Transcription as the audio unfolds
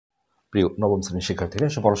প্রিয় নবম শ্রেণীর শিক্ষার্থীরা,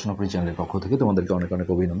 পড়াশোনা করি চ্যানেলের পক্ষ থেকে তোমাদেরকে অনেক অনেক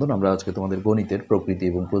অভিনন্দন। আমরা আজকে তোমাদের গণিতের প্রকৃতি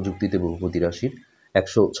এবং প্রযুক্তিতে বহুপদী রাশির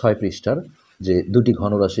 106 পৃষ্ঠার যে দুটি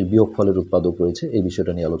ঘনরাশির বিয়োগফলের উৎপাদক রয়েছে এই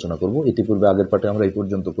বিষয়টা নিয়ে আলোচনা করব। ইতিপূর্বে আগের পাঠে আমরা এই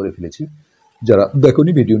পর্যন্ত করে ফেলেছি। যারা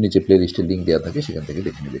দেখোনি, ভিডিও নিচে প্লে লিস্টের লিঙ্ক দেওয়া থাকে, সেখান থেকে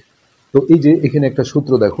দেখে নেবে। তো এই যে এখানে একটা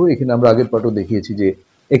সূত্র দেখো, এখানে আমরা আগের পাঠও দেখিয়েছি যে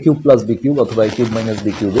এ কিউব প্লাস বি কিউব অথবা এ কিউব মাইনাস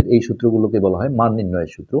বি কিউবের এই সূত্রগুলোকে বলা হয় মান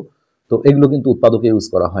নির্ণয়ের সূত্র। তো এগুলো কিন্তু উৎপাদকে ইউজ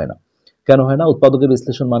করা হয় না। কেন হয় না? উৎপাদকের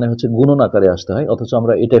বিশ্লেষণ মানে হচ্ছে গুণন আকারে আসতে হয়, অথচ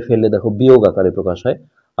আমরা এটা ফেললে দেখো বিয়োগ আকারে প্রকাশ হয়,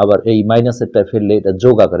 আবার এই মাইনাসেরটা ফেললে এটা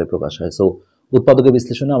যোগ আকারে প্রকাশ হয়। সো উৎপাদকের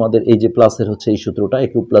বিশ্লেষণে আমাদের এই যে প্লাসের হচ্ছে এই সূত্রটা এ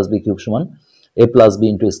কিউব প্লাস বি কিউব সমান এ plus B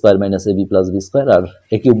into square minus A B plus B square, R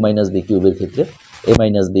A cube minus B কিউবের ক্ষেত্রে এ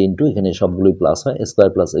মাইনাস বি ইন্টু এখানে সবগুলোই প্লাস হয় square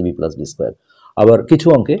plus A B plus B square. আবার কিছু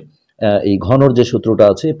অঙ্কে এই ঘনর যে সূত্রটা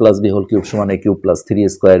আছে প্লাস বি হোল কিউব সমান এ cube plus three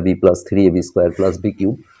square B plus three A B square plus B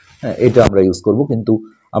cube, এটা আমরা ইউজ করব। কিন্তু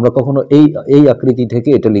আমরা কখনো এই এই আকৃতি থেকে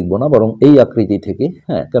এটা লিখবো না, বরং এই আকৃতি থেকে,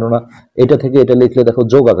 কেননা এটা থেকে এটা লিখলে দেখো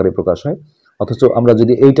যোগ আকারে প্রকাশ হয়, অথচ আমরা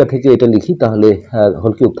যদি এইটা থেকে এটা লিখি তাহলে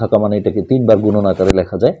হোল কিউব থাকা মানে এটাকে তিনবার গুণন আকারে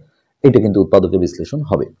লেখা যায়, এটা কিন্তু উৎপাদকের বিশ্লেষণ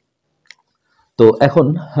হবে। তো এখন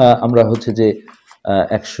আমরা হচ্ছে যে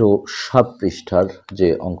 107 পৃষ্ঠার যে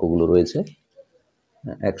অঙ্কগুলো রয়েছে,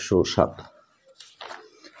 107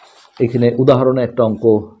 এখানে উদাহরণে একটা অঙ্ক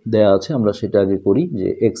দেয়া আছে, আমরা সেটা আগে করি যে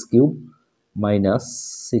x cube minus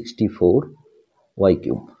 64 Y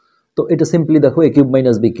cube. তো এটা সিম্পলি দেখো এ কিউব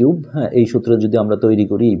মাইনাস বি কিউব, এই সূত্রে যদি আমরা তৈরি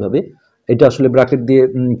করি এইভাবে, এটা আসলে ব্র্যাকেট দিয়ে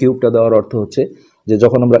কিউবটা দেওয়ার অর্থ হচ্ছে যে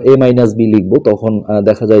যখন আমরা এ মাইনাস বি লিখবো তখন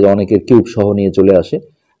দেখা যায় যে অনেকের কিউব সহ নিয়ে চলে আসে।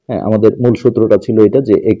 আমাদের মূল সূত্রটা ছিল এটা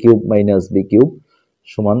যে এ কিউব মাইনাস বি কিউব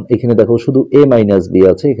সমান, এখানে দেখো শুধু এ মাইনাস বি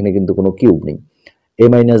আছে, এখানে কিন্তু কোনো কিউব নেই, এ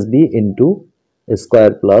minus B into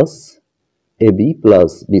square plus A B plus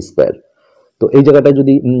B square. তো এই জায়গাটায়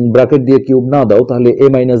যদি ব্র্যাকেট দিয়ে কিউব না দাও তাহলে এ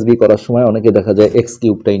মাইনাস বি করার সময় অনেকে দেখা যায় এক্স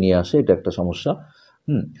কিউবটাই নিয়ে আসে, এটা একটা সমস্যা।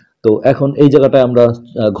 তো এখন এই জায়গাটায় আমরা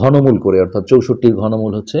ঘনমূল করে, অর্থাৎ 64-র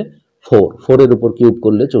ঘনমূল হচ্ছে 4, 4-এর উপর কিউব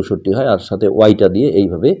করলে 64 হয়, আর সাথে ওয়াইটা দিয়ে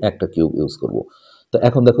এইভাবে একটা কিউব ইউজ করব। তো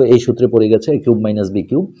এখন দেখো এই সূত্রে পড়ে গেছে এ কিউব মাইনাস বি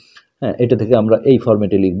কিউব, এটা থেকে আমরা এই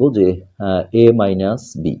ফরম্যাটে লিখবো যে এ মাইনাস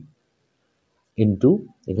বি ইন্টু,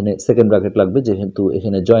 এখানে সেকেন্ড ব্র্যাকেট লাগবে যেহেতু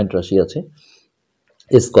এখানে জয়েন্ট রাশি আছে,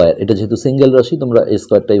 স্কোয়ার, এটা যেহেতু সিঙ্গেল রাশি তোমরা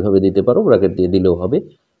স্কোয়ারটা এইভাবে দিতে পারো, ব্র্যাকেট দিয়ে দিলেও হবে,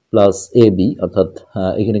 প্লাস এ বি, অর্থাৎ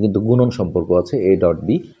এখানে কিন্তু গুণন সম্পর্ক আছে এ ডট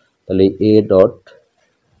বি, তাহলে A dot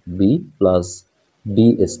B plus B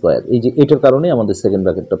square. এই যে এটার কারণে আমাদের সেকেন্ড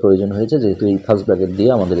ব্র্যাকেটটা প্রয়োজন হয়েছে, যেহেতু এই ফার্স্ট ব্র্যাকেট দিয়ে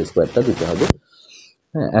আমাদের স্কোয়ারটা দিতে হবে।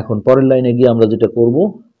 এখন পরের লাইনে গিয়ে আমরা যেটা করব,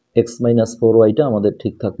 এক্স মাইনাস ফোর ওয়াইটা আমাদের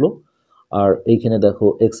ঠিক থাকলো, আর এইখানে দেখো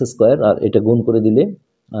এক্স স্কোয়ার, আর এটা গুণ করে দিলে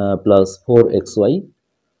প্লাস ফোর এক্স ওয়াই,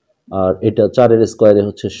 আর এটা 4-এর স্কোয়ারে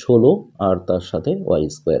হচ্ছে 16, আর তার সাথে ওয়াই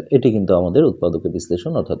স্কোয়ার। এটি কিন্তু আমাদের উৎপাদকের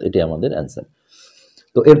বিশ্লেষণ, অর্থাৎ এটি আমাদের অ্যান্সার।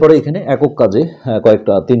 তো এরপরে এখানে একক কাজে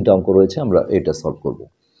কয়েকটা 3টা অঙ্ক রয়েছে, আমরা এটা সলভ করব।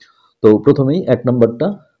 তো প্রথমেই 1 নম্বরটা,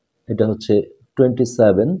 এটা হচ্ছে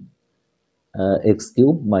 27 x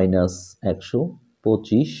cube minus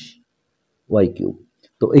 125 Y cube.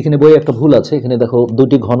 তো এখানে বইয়ে একটা ভুল আছে, এখানে দেখো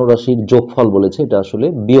দুটি ঘনরাশির যোগফল বলেছে, এটা আসলে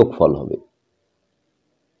বিয়োগ ফল হবে,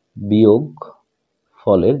 বিয়োগ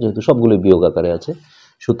ফলের, যেহেতু সবগুলো বিয়োগ আকারে আছে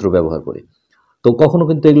সূত্র ব্যবহার করে। তো কখনো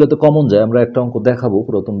কিন্তু এগুলোতে কমন যায়, আমরা একটা অঙ্ক দেখাবো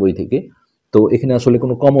পুরাতন বই থেকে। তো এখানে আসলে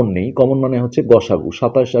কোনো কমন নেই, কমন মানে হচ্ছে গসাগু,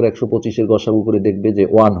 27 আর 125-এর গসাগু করে দেখবে যে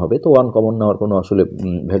 1 হবে, তো 1 কমন নেওয়ার কোনো আসলে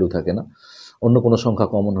ভ্যালু থাকে না, অন্য কোনো সংখ্যা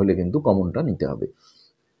কমন হলে কিন্তু কমনটা নিতে হবে।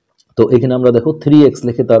 তো এখানে আমরা দেখো 3x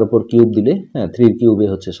লিখে তার উপর কিউব দিলে 3 কিউবে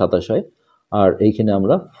হচ্ছে 27 হয়, আর এইখানে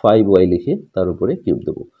আমরা 5y লিখে তার উপরে কিউব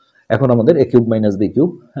দেবো। এখন আমাদের এ কিউব মাইনাস বি কিউব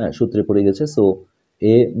সূত্রে পড়ে গেছে, সো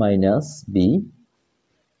এ মাইনাস বি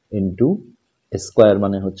ইন্টু স্কোয়ার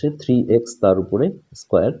মানে হচ্ছে 3x তার উপরে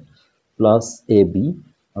স্কোয়ার প্লাস এ বি,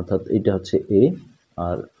 অর্থাৎ এটা হচ্ছে এ,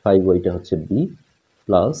 আর 5yটা হচ্ছে বি,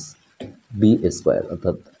 প্লাস বি স্কোয়ার,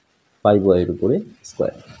 অর্থাৎ 5y এর উপরে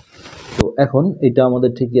স্কোয়ার। তো এখন এটা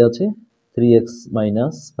আমাদের ঠিকই আছে 3x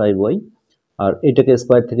মাইনাস 5y, আর এটাকে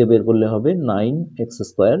স্কোয়ার থেকে বের করলে হবে 9x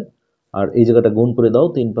স্কোয়ার, আর এই জায়গাটা গুণ করে দাও,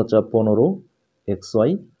 3 5 15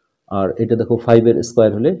 xy, আর এটা দেখো 5-এর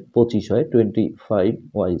স্কোয়ার হলে 25 হয়,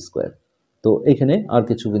 25y স্কোয়ার। তো এখানে আর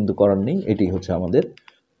কিছু কিন্তু করার নেই, এটি হচ্ছে আমাদের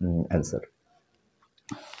অ্যান্সার।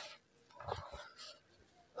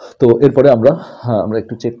 তো এরপরে আমরা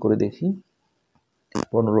একটু চেক করে দেখি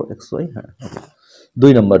 15xy,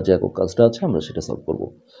 2 নম্বর যে একক কাজটা আছে আমরা সেটা সলভ করব।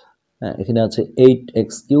 এখানে আছে 8x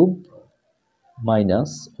cube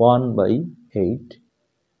minus 1/8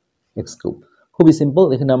 x cube. খুবই সিম্পল,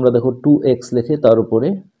 এখানে আমরা দেখো 2x লিখে তার উপরে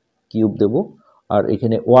কিউব দেব, আর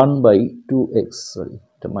এখানে 1/2x, সরি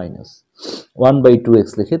এটা মাইনাস, 1/2x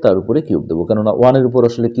লিখে তার উপরে কিউব দেবো, কেননা 1-এর উপর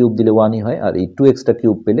আসলে কিউব দিলে 1-ই হয়, আর এই 2xটা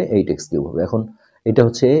কিউব পেলে 8x কিউব হবে। এখন এটা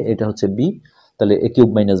হচ্ছে a, এটা হচ্ছে b, তাহলে a cube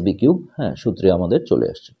minus b cube, হ্যাঁ, সূত্রে আমাদের চলে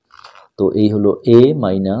আসছে। তো এই হলো a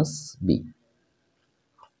minus b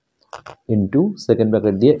into second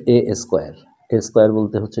bracket দিয়ে a স্কোয়ার, a স্কোয়ার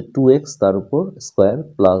বলতে হচ্ছে 2x তার উপর স্কোয়ার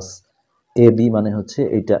প্লাস ab মানে হচ্ছে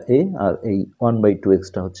এইটা a, আর এই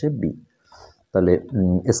 1/2xটা হচ্ছে b, তাহলে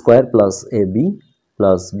square plus ab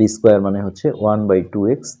plus B square মানে হচ্ছে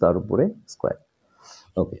 1/2x তার উপরে স্কোয়ার।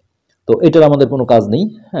 ওকে, তো এটার আমাদের কোনো কাজ নেই,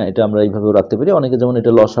 হ্যাঁ, এটা আমরা এইভাবেও রাখতে পারি। অনেকে যেমন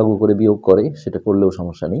এটা লসাগু করে বিয়োগ করে, সেটা করলেও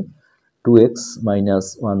সমস্যা নেই। 2x মাইনাস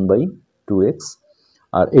 1/2x,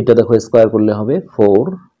 আর এটা দেখো স্কোয়ার করলে হবে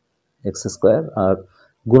 4x স্কোয়ার, আর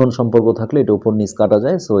গুণন সম্পর্ক থাকলে এটা উপর নিচ কাটা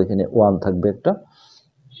যায়, সো এখানে 1 থাকবে একটা,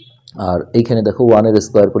 আর এইখানে দেখো 1-এর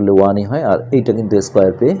স্কোয়ার করলে 1-ই হয়, আর এইটা কিন্তু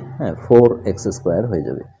স্কোয়ার পেয়ে, হ্যাঁ, 4x স্কোয়ার হয়ে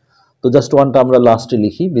যাবে। তো জাস্ট 1টা আমরা লাস্টে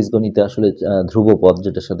লিখি, বীজগণিতে আসলে ধ্রুবপদ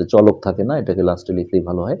যেটার সাথে চলক থাকে না, এটাকে লাস্টে লিখলেই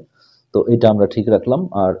ভালো হয়। তো এটা আমরা ঠিক রাখলাম,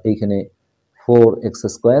 আর এইখানে 4x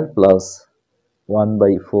square plus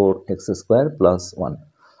 1/4x square plus 1।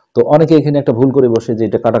 তো অনেকে এখানে একটা ভুল করে বসে যে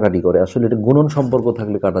এটা কাটাকাটি করে, আসলে এটা গুণন সম্পর্ক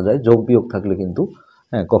থাকলে কাটা যায়, যোগ বিয়োগ থাকলে কিন্তু,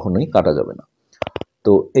 হ্যাঁ, কখনোই কাটা যাবে না।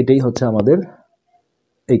 তো এটাই হচ্ছে আমাদের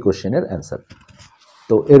এই কোশ্চেনের অ্যান্সার।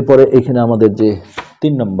 তো এরপরে এখানে আমাদের যে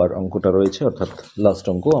 3 নম্বর অঙ্কটা রয়েছে, অর্থাৎ লাস্ট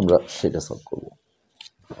অঙ্ক, আমরা সেটা সলভ করব।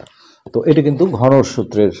 তো এটা কিন্তু ঘনর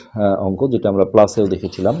সূত্রের অঙ্ক, যেটা আমরা প্লাসেও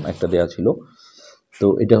দেখেছিলাম, একটা দেয়া ছিল। তো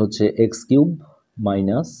এটা হচ্ছে x cube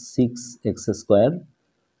minus 6x square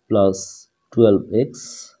plus 12x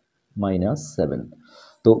minus 7।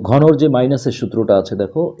 তো ঘনর যে মাইনাসের সূত্রটা আছে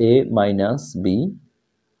দেখো, a minus b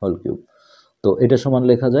whole cube. তো এটা সমান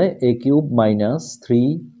লেখা যায় a cube minus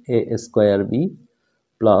 3a square b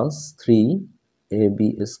plus 3ab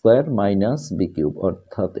square minus B cube,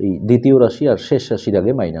 অর্থাৎ এই দ্বিতীয় রাশি আর শেষ রাশির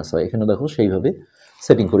আগে মাইনাস হয়। এখানে দেখো সেইভাবে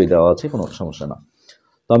সেটিং করে দেওয়া আছে, কোনো সমস্যা না।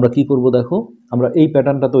 তো আমরা কি করব দেখো, আমরা এই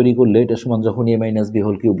প্যাটার্নটা তৈরি করলে এটা সমান যখন a minus B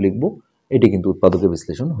whole cube লিখবো, এটি কিন্তু উৎপাদকের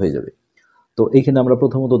বিশ্লেষণ হয়ে যাবে। তো এইখানে আমরা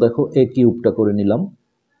প্রথমত দেখো a কিউবটা করে নিলাম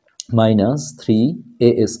মাইনাস 3a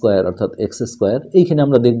স্কোয়ার অর্থাৎ এক্স স্কোয়ার। এইখানে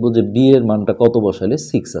আমরা দেখব যে b এর মানটা কত বসালে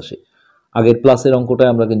 6 আসে। আগের প্লাসের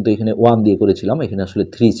অঙ্কটায় আমরা কিন্তু এখানে 1 দিয়ে করেছিলাম, এখানে আসলে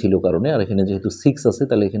 3 ছিল কারণে, আর এখানে যেহেতু 6 আছে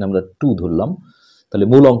তাহলে এখানে আমরা 2 ধরলাম। তাহলে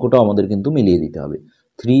মূল অঙ্কটাও আমাদের কিন্তু মিলিয়ে দিতে হবে।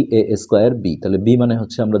 3a স্কোয়ার b, তাহলে b মানে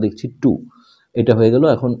হচ্ছে আমরা দেখছি 2, এটা হয়ে গেল।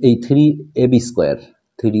 এখন এই 3ab স্কোয়ার,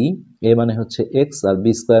 3a মানে হচ্ছে x আর b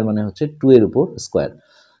স্কোয়ার মানে হচ্ছে 2 এর উপর স্কোয়ার,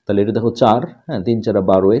 তাহলে এটা দেখো 4, হ্যাঁ, 3 4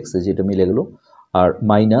 12x, যেটা মিলে গেল, আর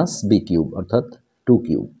মাইনাস বি কিউব অর্থাৎ 2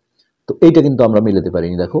 কিউব। তো এইটা কিন্তু আমরা মিলাতে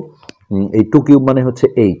পারিনি, দেখো এই 2 কিউব মানে হচ্ছে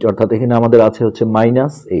 8, অর্থাৎ এখানে আমাদের আছে হচ্ছে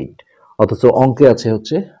 -8, অথচ অঙ্কে আছে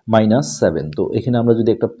হচ্ছে -7। তো এখানে আমরা যদি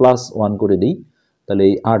একটা +1 করে দিই, তাহলে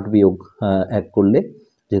এই 8 বিয়োগ 1 করলে,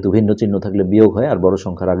 যেহেতু ভিন্ন চিহ্ন থাকলে বিয়োগ হয় আর বড়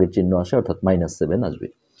সংখ্যার আগের চিহ্ন আসে, অর্থাৎ -7 আসবে।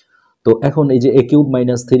 তো এখন এই যে a cube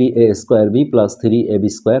minus 3a square b plus 3ab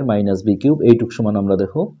square minus B cube, এইটুক সমান আমরা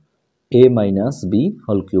দেখো a minus B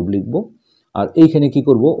whole cube লিখবো। আর এইখানে কি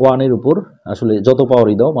করব, 1-এর উপর আসলে যত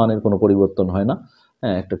পাওয়ারই দাও মানের কোনো পরিবর্তন হয় না,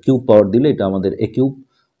 হ্যাঁ, একটা কিউব পাওয়ার দিলে এটা আমাদের a cube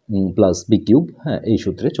plus B cube, হ্যাঁ, এই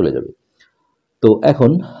সূত্রে চলে যাবে। তো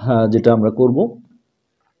এখন যেটা আমরা করব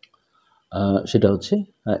সেটা হচ্ছে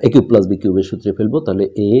a কিউব প্লাস বি কিউবের সূত্রে ফেলবো, তাহলে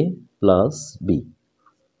a প্লাস বি,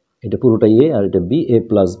 এটা পুরোটাই a আর এটা b, a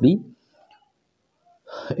plus B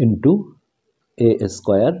into A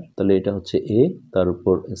square, তাহলে এটা হচ্ছে a তার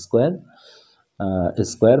উপর square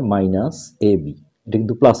square minus A B, এটা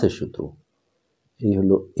কিন্তু প্লাসের সূত্র। এই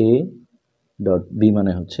হলো a ডট বি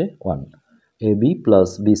মানে হচ্ছে 1, A B plus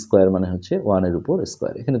B square মানে হচ্ছে 1-এর উপর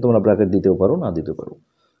স্কোয়ার। এখানে তোমরা ব্র্যাকেট দিতেও পারো, না দিতে পারো।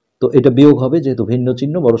 তো এটা বিয়োগ হবে, যেহেতু ভিন্ন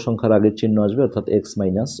চিহ্ন, বড় সংখ্যার আগের চিহ্ন আসবে, অর্থাৎ এক্স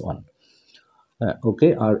মাইনাস 1। হ্যাঁ, ওকে।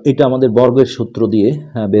 আর এটা আমাদের বর্গের সূত্র দিয়ে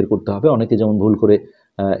বের করতে হবে। অনেকে যেমন ভুল করে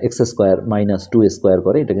এক্স স্কোয়ার মাইনাস 2 স্কোয়ার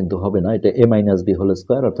করে, এটা কিন্তু হবে না, এটা a minus B whole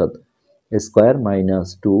square, অর্থাৎ square minus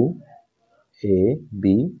 2ab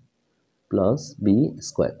plus B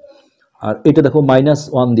square. আর এটা দেখো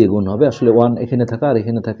 -1 দিয়ে গুণ হবে, আসলে 1 এখানে থাকা আর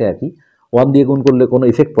এখানে থাকে একই, 1 দিয়ে গুণ করলে কোনো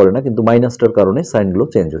ইফেক্ট পড়ে না, কিন্তু মাইনাসটার কারণে সাইনগুলো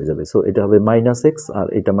চেঞ্জ হয়ে যাবে। সো এটা হবে -x, আর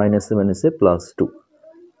এটা -7 এসে +2,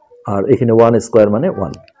 আর এখানে 1 স্কোয়ার মানে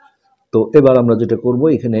 1। তো এবার আমরা যেটা করব,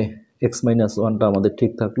 এখানে x মাইনাস 1টা আমাদের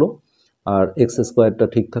ঠিক থাকলো, আর এক্স স্কোয়ারটা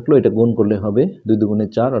ঠিক থাকলো, এটা গুণ করলে হবে 2 দুগুণে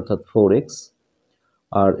 4 অর্থাৎ 4x,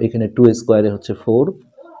 আর এখানে 2 স্কোয়ারে হচ্ছে 4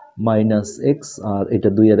 মাইনাস এক্স, আর এটা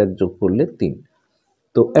 2 আর 1 যোগ করলে 3।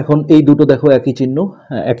 তো এখন এই দুটো দেখো একই চিহ্ন,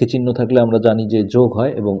 হ্যাঁ, একই চিহ্ন থাকলে আমরা জানি যে যোগ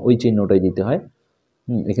হয় এবং ওই চিহ্নটাই দিতে হয়।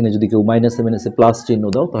 এখানে যদি কেউ -7 এসে প্লাস চিহ্ন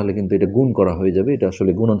দাও, তাহলে কিন্তু এটা গুণ করা হয়ে যাবে, এটা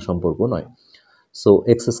আসলে গুণন সম্পর্ক নয়। সো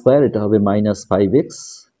এক্স স্কোয়ার এটা হবে -5x,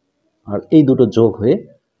 আর এই দুটো যোগ হয়ে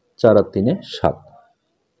 4 আর 3 7।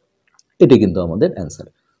 এটি কিন্তু আমাদের অ্যান্সার।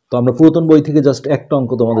 তো আমরা পুরাতন বই থেকে জাস্ট একটা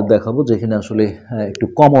অঙ্ক তোমাদের দেখাবো যেখানে আসলে একটু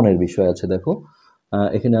কমনের বিষয় আছে। দেখো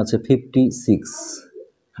এখানে আছে 56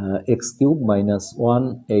 x cube minus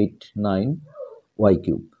 189 Y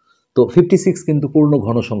cube. তো 56 কিন্তু পূর্ণ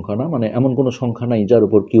ঘন সংখ্যা না, মানে এমন কোনো সংখ্যা নাই যার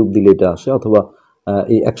উপর কিউব দিলে এটা আসে, অথবা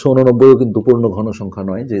এই 189ও কিন্তু পূর্ণ ঘন সংখ্যা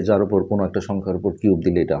নয় যে যার উপর কোনো একটা সংখ্যার উপর কিউব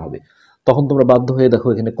দিলে এটা হবে। তখন তোমরা বাধ্য হয়ে দেখো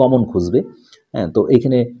এখানে কমন খুঁজবে। হ্যাঁ, তো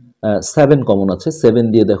এখানে 7 কমন আছে, 7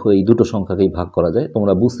 দিয়ে দেখো এই দুটো সংখ্যাকেই ভাগ করা যায়।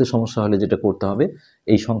 তোমরা বুঝতে সমস্যা হলে যেটা করতে হবে,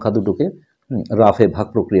 এই সংখ্যা দুটোকে রাফে ভাগ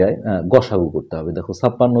প্রক্রিয়ায় গসাগু করতে হবে। দেখো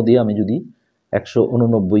 56 দিয়ে আমি যদি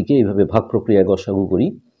 189কে এইভাবে ভাগ প্রক্রিয়ায় গসাগু করি,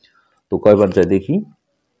 তো কয়বার যায় দেখি,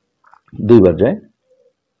 2বার যায়,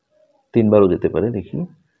 3বারও যেতে পারে, দেখি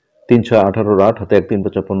 318 8 হাতে 1 3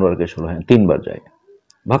 5 15 আর 16, হ্যাঁ 3বার যায়।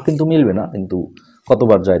 ভাগ কিন্তু মিলবে না, কিন্তু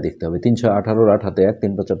কতবার যায় দেখতে হবে। 318 8 হাতে 1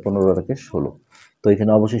 3 5 15 আর 16। তো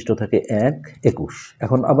এখানে অবশিষ্ট থাকে 1 21।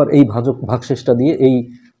 এখন আবার এই ভাগশেষটা দিয়ে এই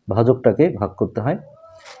ভাজকটাকে ভাগ করতে হয়।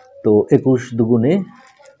 তো 21 দুগুণে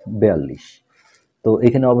 42। তো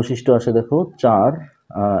এখানে অবশিষ্ট আসে দেখো 4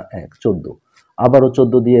 1 14। আবারও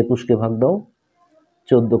 14 দিয়ে 21কে ভাগ দাও,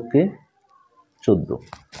 14কে 14।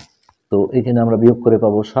 তো এখানে আমরা বিয়োগ করে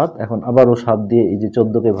পাবো 7। এখন আবারও 7 দিয়ে এই যে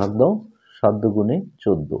 14কে ভাগ দাও, 7 দুগুণে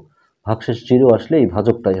 14। ভাগশেষ 0 আসলে এই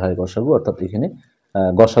ভাজকটাই হয় গসাগু, অর্থাৎ এখানে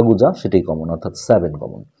গসাগু যা সেটাই কমন, অর্থাৎ 7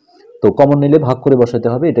 কমন। তো কমন নিলে ভাগ করে বসাতে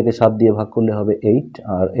হবে, এটাকে 7 দিয়ে ভাগ করলে হবে 8,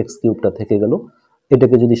 আর এক্স কিউবটা থেকে গেল।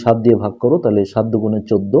 এটাকে যদি 7 দিয়ে ভাগ করো তাহলে 7 দুগুণে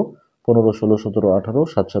 14, 15 16 17 18,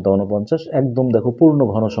 7 7 49। একদম দেখো পূর্ণ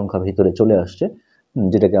ঘন সংখ্যা ভিতরে চলে আসছে,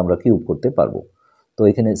 যেটাকে আমরা কিউব করতে পারবো। তো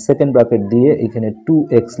এখানে সেকেন্ড ব্র্যাকেট দিয়ে এখানে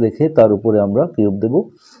 2x লিখে তার উপরে আমরা কিউব দেব,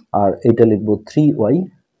 আর এটা লিখবো 3y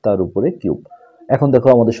তার উপরে কিউব। এখন দেখো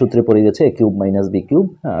আমাদের সূত্রে পড়ে গেছে a cube minus b cube,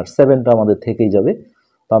 হ্যাঁ, আর 7টা আমাদের থেকেই যাবে।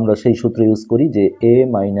 তো আমরা সেই সূত্র ইউজ করি যে a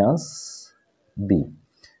minus b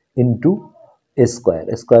into A square.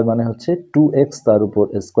 Square মানে হচ্ছে 2x তার উপর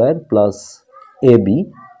স্কোয়ার প্লাস এ বি,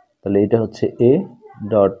 তাহলে এটা হচ্ছে a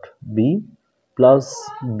dot B plus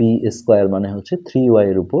B square মানে হচ্ছে 3y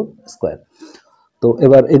এর উপর স্কোয়ার। তো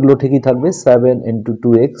এবার এগুলো ঠিকই থাকবে, 7 ইন্টু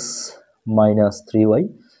 2x মাইনাস 3y,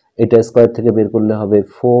 এটা স্কোয়ার থেকে বের করলে হবে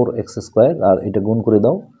 4x স্কোয়ার, আর এটা গুণ করে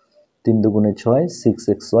দাও, 3 দুগুণে 6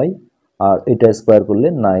 6xy, আর এটা স্কোয়ার করলে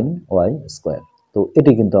 9y স্কোয়ার। তো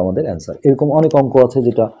এটি কিন্তু আমাদের অ্যান্সার। এরকম অনেক অঙ্ক আছে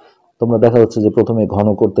যেটা তোমরা দেখা যাচ্ছে যে প্রথমে ঘন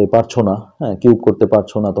করতে পারছো না, হ্যাঁ, কিউব করতে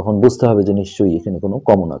পারছো না, তখন বুঝতে হবে যে নিশ্চয়ই এখানে কোনো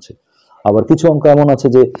কমন আছে। আবার কিছু অঙ্ক এমন আছে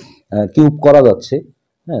যে কিউব করা যাচ্ছে,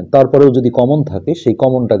 হ্যাঁ, তারপরেও যদি কমন থাকে সেই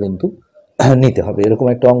কমনটা কিন্তু নিতে হবে। এরকম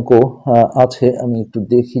একটা অঙ্ক আছে, আমি একটু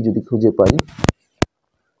দেখি যদি খুঁজে পাই,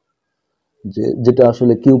 যেটা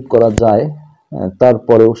আসলে কিউব করা যায়,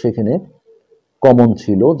 তারপরেও সেখানে কমন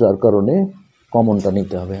ছিল, যার কারণে কমনটা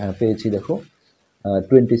নিতে হবে। হ্যাঁ, পেয়েছি, দেখো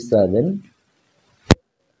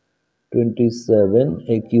 27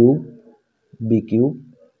 a cube b cube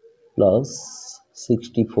plus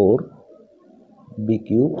 64 b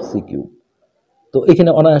cube c cube. তো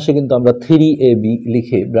এখানে অনায়াসে কিন্তু আমরা 3ab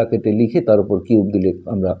লিখে ব্র্যাকেটে লিখে তার উপর কিউব দিলে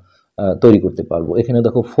আমরা তৈরি করতে পারবো। এখানে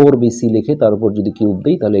দেখো 4bc লিখে তার উপর যদি কিউব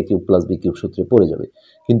দিই তাহলে a cube plus b cube সূত্রে পড়ে যাবে,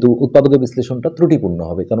 কিন্তু উৎপাদকের বিশ্লেষণটা ত্রুটিপূর্ণ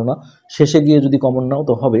হবে, কেননা শেষে গিয়ে যদি কমন নাও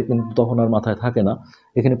তো হবে, কিন্তু তখন আর মাথায় থাকে না।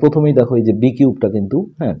 এখানে প্রথমেই দেখো এই যে বি কিউবটা কিন্তু,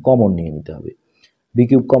 হ্যাঁ, কমন নিয়ে নিতে হবে। বি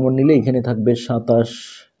কিউব কমন নিলে এখানে থাকবে 27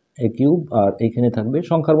 এ কিউব, আর এখানে থাকবে,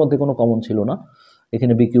 সংখ্যার মধ্যে কোনো কমন ছিল না,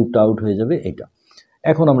 এখানে বি কিউবটা আউট হয়ে যাবে এটা।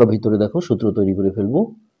 এখন আমরা ভিতরে দেখো সূত্র তৈরি করে ফেলবো।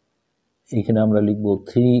 এখানে আমরা লিখব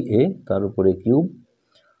 3a তার উপরে কিউব,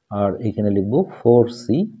 আর এখানে লিখব 4c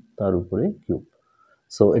তার উপরে কিউব।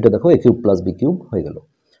 সো এটা দেখো a cube plus B cube হয়ে গেল।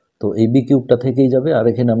 তো এই বি কিউবটা থেকেই যাবে, আর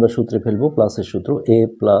এখানে আমরা সূত্রে ফেলবো প্লাসের সূত্র, a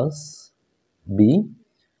plus B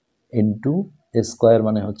into square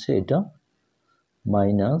মানে হচ্ছে এটা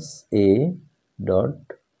minus a dot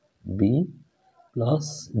B plus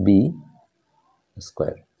B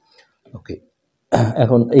square. ওকে,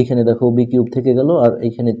 এখন এইখানে দেখো বি কিউব থেকে গেল, আর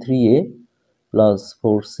এইখানে 3a প্লাস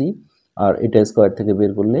 4c, আর এটা স্কোয়ার থেকে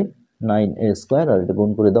বের করলে 9a স্কোয়ার, আর এটা গুণ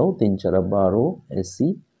করে দাও, 3 4 12 ac,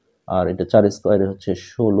 আর এটা 4 স্কোয়ারে হচ্ছে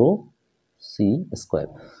 16c স্কোয়ার।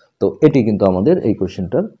 তো এটি কিন্তু আমাদের এই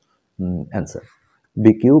কোশ্চেনটার answer,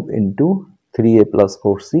 B cube into 3a plus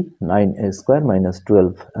 4c 9a square minus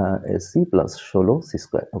 12ac plus 16c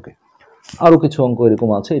square. ওকে, আরও কিছু অঙ্ক এরকম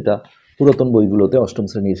আছে, এটা পুরাতন বইগুলোতে অষ্টম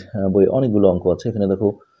শ্রেণীর বই অনেকগুলো অঙ্ক আছে। এখানে দেখো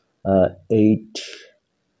 8,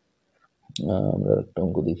 আমরা একটা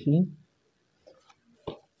অঙ্ক দেখি,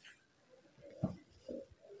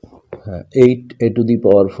 হ্যাঁ, 8a to the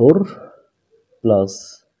power 4 plus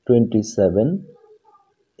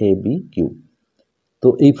 27ab cube. তো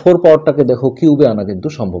এই 4 পাওয়ারটাকে দেখো কিউবে আনা কিন্তু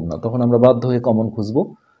সম্ভব না, তখন আমরা বাধ্য হয়ে কমন খুঁজবো।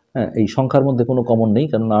 হ্যাঁ, এই সংখ্যার মধ্যে কোনো কমন নেই,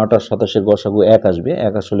 কারণ 8 আর 27 গসাগু 1 আসবে,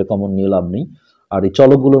 1 আসলে কমন নিয়ে লাভ নেই। আর এই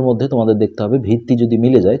চলকগুলোর মধ্যে তোমাদের দেখতে হবে ভিত্তি যদি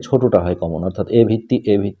মিলে যায় ছোটটা হয় কমন, অর্থাৎ এ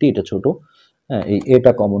ভিত্তি এটা ছোট। হ্যাঁ, এই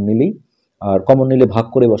এটা কমন নিলেই, আর কমন নিলে ভাগ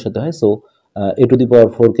করে বসাতে হয়। সো এ টু দি পাওয়ার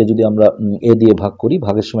 4 কে যদি আমরা এ দিয়ে ভাগ করি,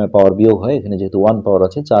 ভাগের সময় পাওয়ার বিয়োগ হয়, এখানে যেহেতু 1 পাওয়ার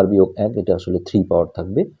আছে, 4 বিয়োগ 1 এটা আসলে 3 পাওয়ার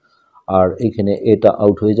থাকবে। আর এখানে এটা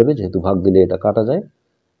আউট হয়ে যাবে, যেহেতু ভাগ দিলে এটা কাটা যায়।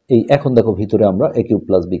 এই এখন দেখো ভিতরে আমরা এ কিউব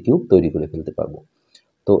প্লাস বি কিউব তৈরি করে ফেলতে পারবো।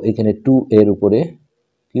 তো এখানে 2 এর উপরে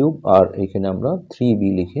কিউব, আর এখানে আমরা 3b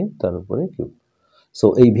লিখে তার উপরে কিউব। সো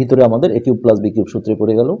এই ভিতরে আমাদের এ কিউব প্লাস বি কিউব সূত্রে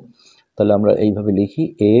পড়ে গেল। তাহলে আমরা এইভাবে লিখি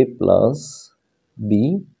এ plus B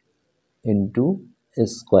into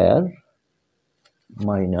square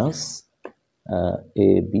minus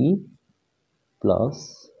A B plus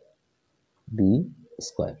B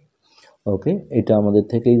square. ওকে, এটা আমাদের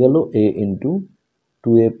থেকেই গেল এ ইন্টু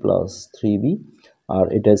 2a প্লাস 3b, আর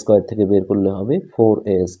এটা স্কোয়ার থেকে বের করলে হবে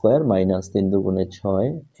 4a স্কোয়ার মাইনাস 3 দুগুণে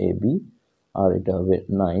 6ab, আর এটা হবে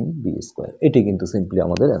 9b স্কোয়ার। এটি কিন্তু সিম্পলি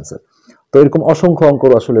আমাদের অ্যান্সার। তো এরকম অসংখ্য অঙ্ক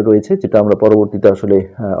আসলে রয়েছে, যেটা আমরা পরবর্তীতে আসলে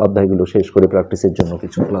অধ্যায়গুলো শেষ করে প্র্যাকটিসের জন্য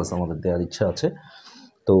কিছু ক্লাস আমাদের দেওয়ার ইচ্ছা আছে।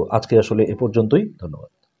 তো আজকে আসলে এ পর্যন্তই,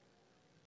 ধন্যবাদ।